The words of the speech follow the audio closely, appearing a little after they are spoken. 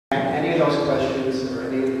those questions or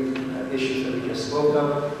any issues that we just spoke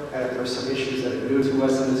of, and if there are some issues that are new to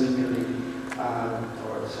us in this community,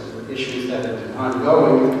 or some issues that have been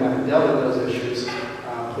ongoing and haven't dealt with those issues,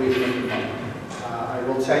 please bring them up. I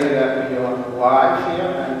will tell you that we are live here,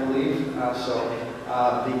 I believe, so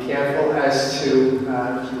be careful as to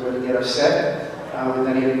if you were to get upset with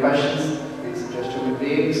any of the questions. These are just human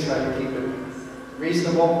beings. Try to keep it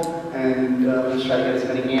reasonable, and let's try to get as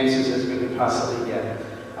many answers as we can possibly get.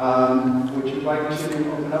 Would you like to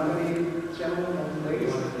open up any, gentlemen and ladies?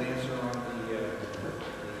 You want an answer on the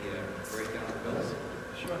breakdown of bills?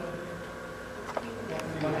 Sure. You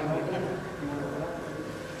want to open it?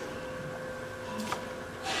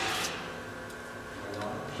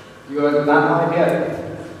 You are not live yet.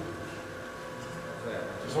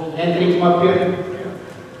 Anthony, come up here.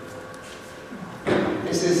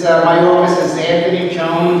 This is my office. This is Anthony,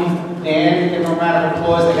 Joan, Dan. Give them a round of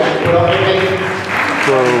applause. They got to put up with me.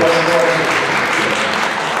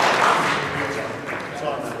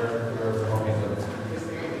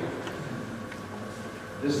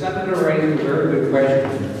 The senator raised a very good question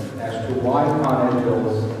as to why Con Ed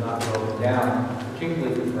bills are not broken down,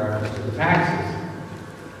 particularly with reference to the taxes.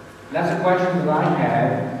 And that's a question that I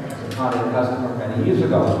had as a Con Ed customer many years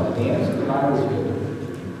ago, and the answer that I was given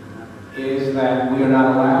is that we are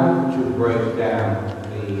not allowed to break down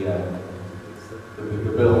the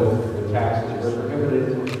bill, the taxes. We're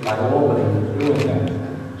prohibited by Albany from doing that.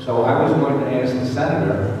 So I was going to ask the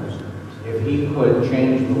senator if he could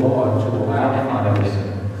change the law to allow Con Ed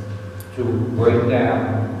to break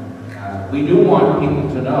down. We do want people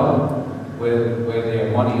to know where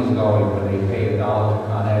their money is going when they pay $1 to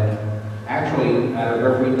Con Ed. Actually, out of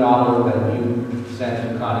every dollar that you send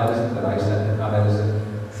to Con Edison, that I send to Con Edison,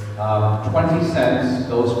 20 cents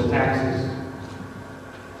goes for taxes.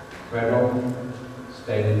 Federal,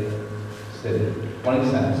 state, city, 20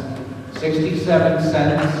 cents. 67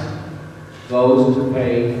 cents goes to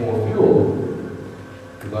pay for fuel,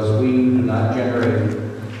 because we do not generate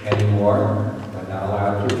anymore. We're not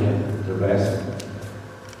allowed to in the rest.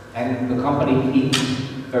 And the company keeps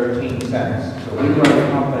 13 cents. So we run the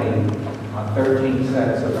company on 13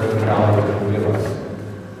 cents of every dollar that they give us.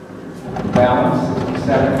 The balance,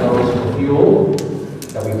 67, goes for fuel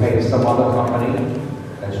that we pay to some other company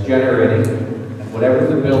that's generating. And whatever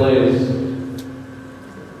the bill is,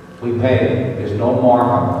 we pay. There's no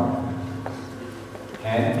markup.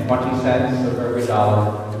 And 20 cents of every dollar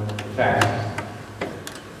taxes.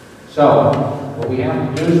 So, what we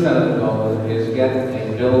have to do, Senator Gold, is get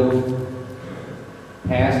a bill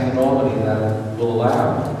passed in Albany that will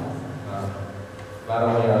allow not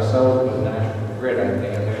only ourselves but National Grid, I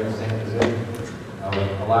think, and they're in the same position,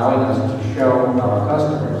 allowing us to show our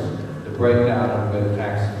customers the breakdown of where the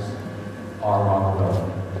taxes are on the bill.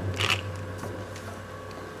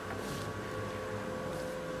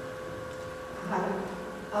 Hi.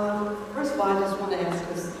 First of all, I just want to ask,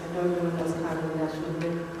 because I know everyone knows kind of National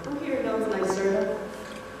Grid. Who here knows NYSERDA?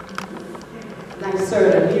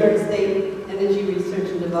 NYSERDA, New York State Energy Research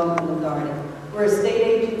and Development Authority. We're a state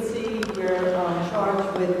agency. We're charged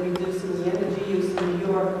with reducing the energy use in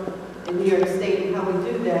New York State. And how we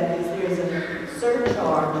do that is there's a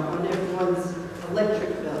surcharge on everyone's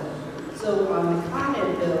electric bill. So on the Con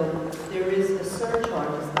Ed bill, there is a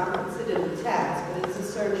surcharge. It's not considered a tax, but it's a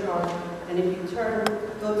surcharge. And if you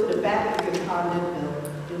go to the back of your Con Ed bill,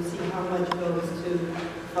 you'll see how much goes to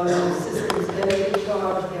the systems benefit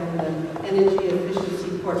charge and the energy efficiency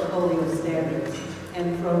portfolio standards.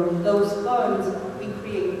 And from those funds, we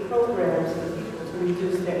create programs for people to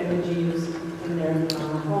reduce their energy use in their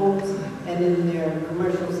homes and in their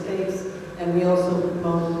commercial space. And we also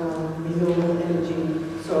promote renewable energy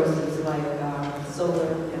sources like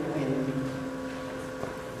solar and wind.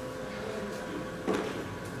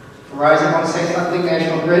 Verizon, want to say something?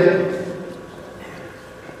 National Grid?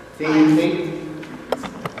 DEP?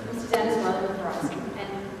 Mr. Dennis Mother with Verizon,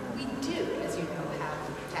 and we do, as you know, have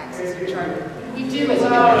taxes and charges. We do, as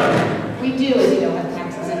you know, have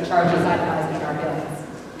taxes and charges itemized in our bills,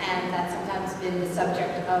 and that's sometimes been the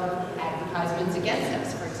subject of advertisements against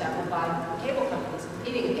us, for example, by cable companies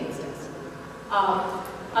competing against us.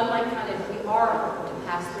 Unlike Con Ed, we are to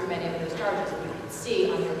pass through many of those charges, and you can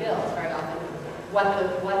see on your bills very often what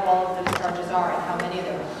all of those charges are and how many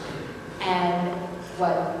there are. And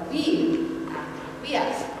what we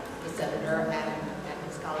ask the Senator and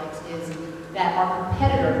his colleagues is that our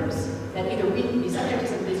competitors, that either we be subject to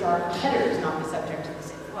some of these or our competitors not be subject to the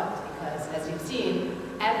same ones. Because as you've seen,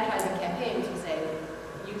 advertising campaigns will say,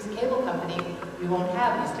 use a cable company, we won't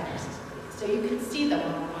have these taxes. So you can see them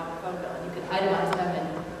on the phone bill, and you can itemize them, and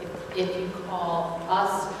if you call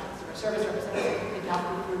us, or service representative, we can help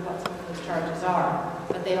you through what some of those charges are,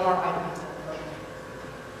 but they are itemized in the program.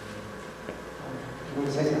 You want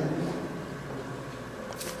to say something?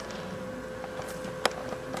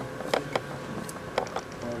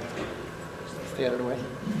 Stay out of the way.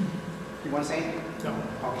 You want to say anything? No.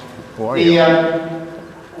 Okay.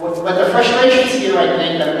 But the frustrations here, I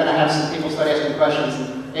think, that are going to have some people start asking questions,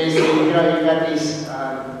 is, you've got these,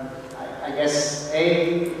 I guess,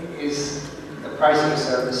 A is the price of the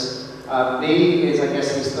service. B is, I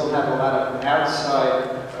guess, we still have a lot of outside,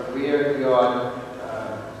 rear yard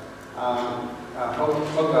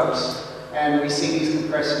hookups, and we see these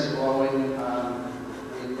compressors blowing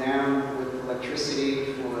down with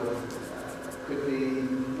electricity for, could be,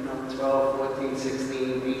 12, 14,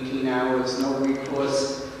 16, 18 hours, no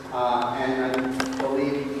recourse, and I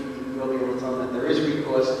believe you'll be able to tell them that there is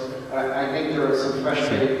recourse. I think there are some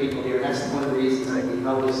frustrated people here, and that's one of the reasons that we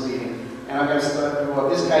held this meeting. And I'm going to start, well,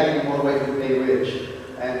 this guy came all the way from Bay Ridge,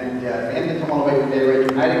 and for him to come all the way from Bay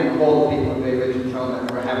Ridge, I didn't call the people in Bay Ridge and tell them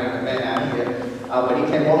that we're having an event out here, but he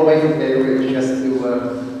came all the way from Bay Ridge just to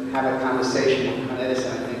have a conversation. Con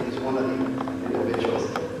Edison, I think, is one of the individuals.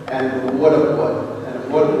 And the water board.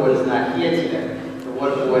 The water board is not here today. The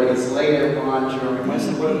water board is later on during, when's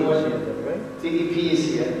the water board? DEP is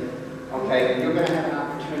here. Okay, you're going to have an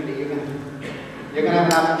opportunity. You're going to have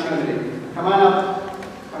an opportunity. Come on up.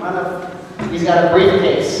 Come on up. He's got a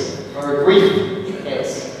briefcase, or a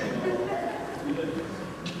briefcase.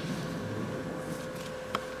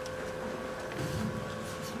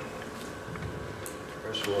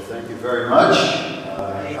 First of all, thank you very much.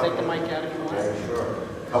 Can you take the mic out if you want? Okay, sure.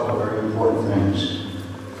 A couple of very important things.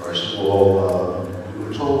 First of all, we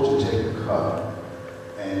were told to take a cut,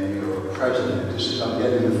 and your president, I'm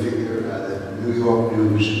getting the figure out of the New York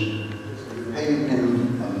News, you paid him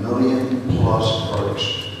 $1 million plus first.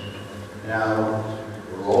 Now,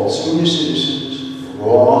 we're all senior citizens, we're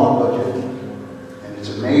all on a budget, and it's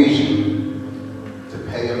amazing to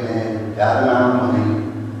pay a man that amount of money,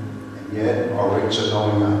 and yet our rates are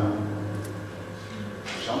going up.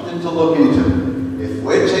 Something to look into. If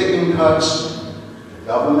we're taking cuts, the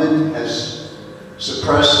government has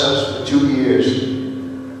suppressed us for 2 years.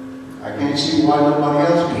 I can't see why nobody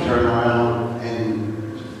else can turn around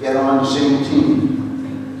and get on the same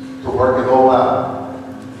team to work it all out.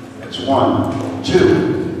 That's one.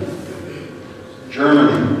 Two,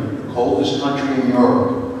 Germany, the coldest country in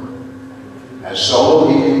Europe, has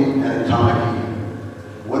solar heating and atomic heating.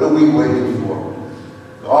 What are we waiting for?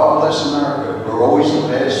 God bless America. We're always the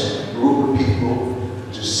last group of people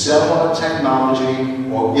to sell our technology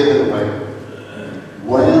or give it away.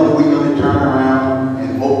 When are we going to turn around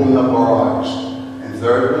and open up our eyes? And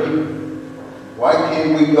thirdly, why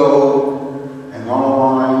can't we go and run a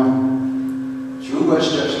line through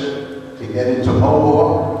Westchester to get into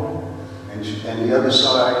Mohawk and the other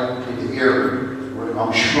side into Erie, where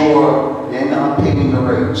I'm sure they're not paying the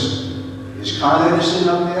rates? Is Con Edison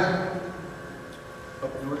up there?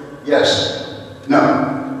 Yes. No.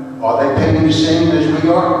 Are they paying the same as we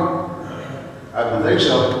are? I don't think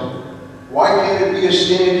so. Why can't it be a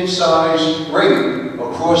standard size rate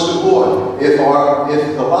across the board? If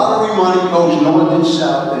the lottery money goes north and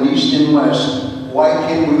south and east and west, why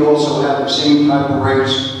can't we also have the same type of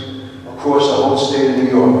rates across the whole state of New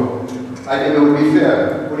York? I think it would be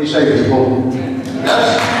fair. What do you say, people?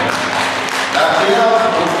 Yes?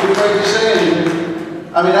 It's great to say anything.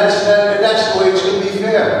 I mean, that's the way it's going to be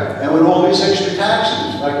fair. And with all these extra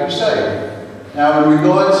taxes, like you say. Now, in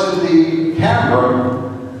regards to the camera,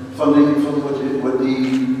 I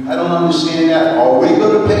don't understand that. Are we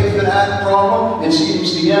going to pay for that problem? It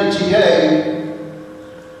seems the MTA,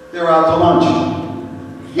 they're out to lunch.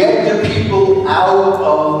 Get the people out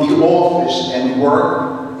of the office and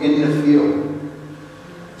work in the field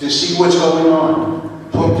to see what's going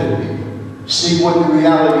on. Talk to the people. See what the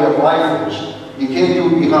reality of life is. You can't do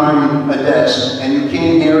it behind a desk, and you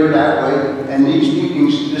can't hear it that way. And these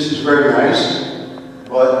meetings, this is very nice,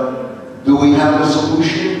 but do we have a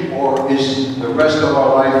solution, or is the rest of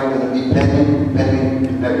our life going to be begging, begging,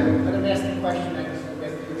 and begging? Let me ask the question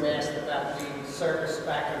that you asked about the service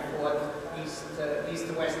back and forth, east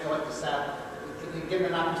to west, north to south. Can you give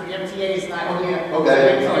an opportunity? MTA is not here.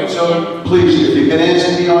 Okay, so please, if you can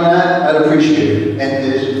answer me on that, I'd appreciate it.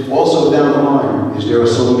 And is also down the line, is there a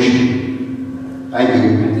solution? Thank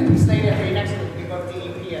you. Stay there for your next one. We go to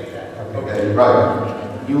DEP at that. Okay,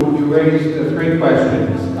 right. You raised 3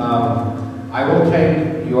 questions. I will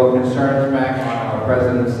take your concerns back on our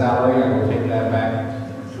president's salary. I will take that back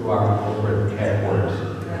to our corporate headquarters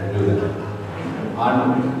and do that.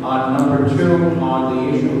 On number 2, on the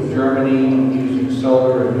issue of Germany using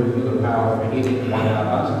solar and nuclear power for heating, why not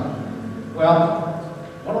us? Well,